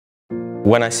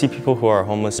When I see people who are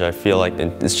homeless, I feel like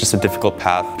it's just a difficult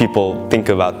path. People think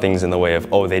about things in the way of,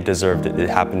 oh, they deserved it. It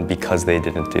happened because they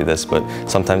didn't do this, but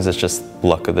sometimes it's just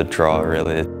luck of the draw,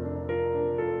 really.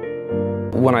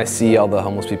 When I see all the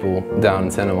homeless people down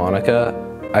in Santa Monica,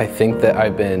 I think that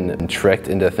I've been tricked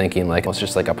into thinking like it's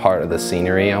just like a part of the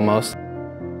scenery almost.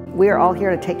 We are all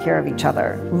here to take care of each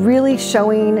other. Really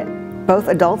showing both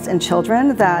adults and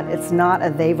children that it's not a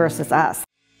they versus us.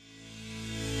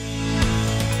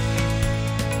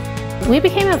 We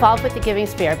became involved with the Giving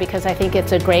Spirit because I think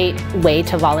it's a great way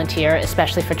to volunteer,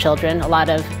 especially for children. A lot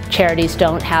of charities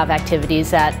don't have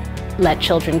activities that let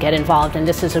children get involved, and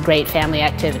this is a great family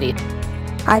activity.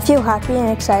 I feel happy and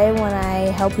excited when I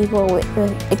help people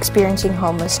with experiencing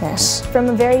homelessness. From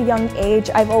a very young age,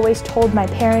 I've always told my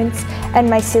parents and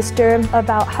my sister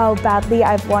about how badly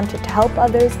I've wanted to help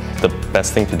others. The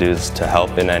best thing to do is to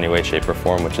help in any way, shape, or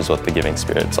form, which is what the Giving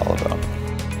Spirit is all about.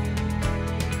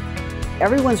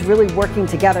 Everyone's really working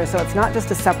together, so it's not just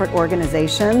a separate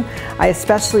organization. I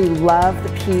especially love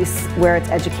the piece where it's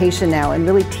education now and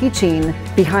really teaching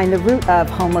behind the root of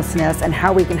homelessness and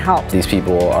how we can help. These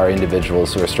people are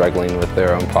individuals who are struggling with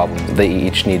their own problems. They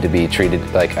each need to be treated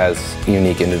like as a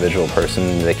unique individual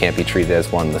person. They can't be treated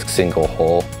as one single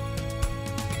whole.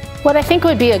 What I think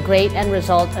would be a great end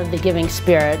result of the Giving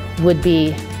Spirit would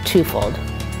be twofold.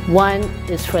 One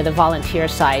is for the volunteer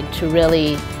side to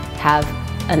really have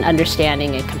an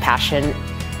understanding and compassion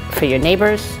for your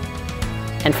neighbors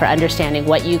and for understanding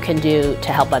what you can do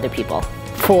to help other people.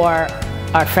 For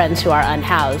our friends who are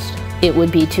unhoused, it would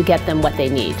be to get them what they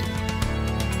need.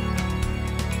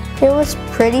 It was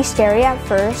pretty scary at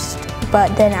first,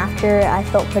 but then after I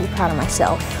felt pretty proud of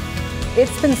myself.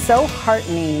 It's been so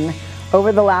heartening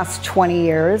over the last 20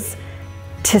 years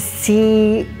to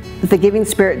see the Giving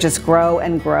Spirit just grow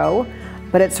and grow.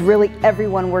 But it's really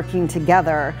everyone working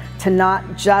together to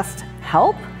not just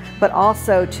help, but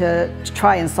also to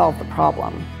try and solve the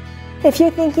problem. If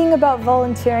you're thinking about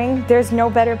volunteering, there's no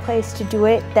better place to do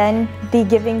it than the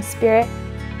Giving Spirit.